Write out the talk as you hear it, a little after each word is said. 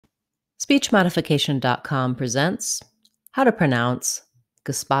SpeechModification.com presents How to Pronounce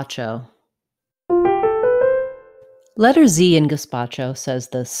Gazpacho. Letter Z in Gazpacho says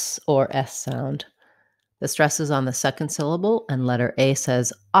the S or S sound. The stress is on the second syllable, and letter A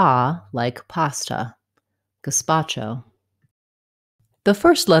says ah like pasta. Gazpacho. The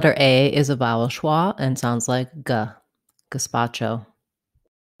first letter A is a vowel schwa and sounds like G. Gazpacho.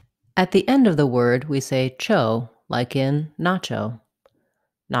 At the end of the word, we say cho, like in nacho.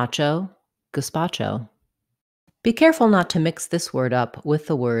 Nacho, Gazpacho. Be careful not to mix this word up with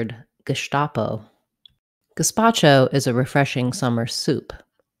the word Gestapo. Gazpacho is a refreshing summer soup.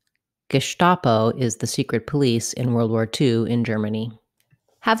 Gestapo is the secret police in World War II in Germany.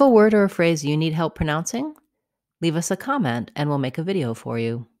 Have a word or a phrase you need help pronouncing? Leave us a comment and we'll make a video for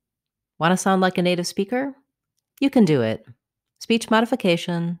you. Want to sound like a native speaker? You can do it.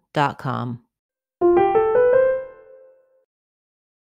 SpeechModification.com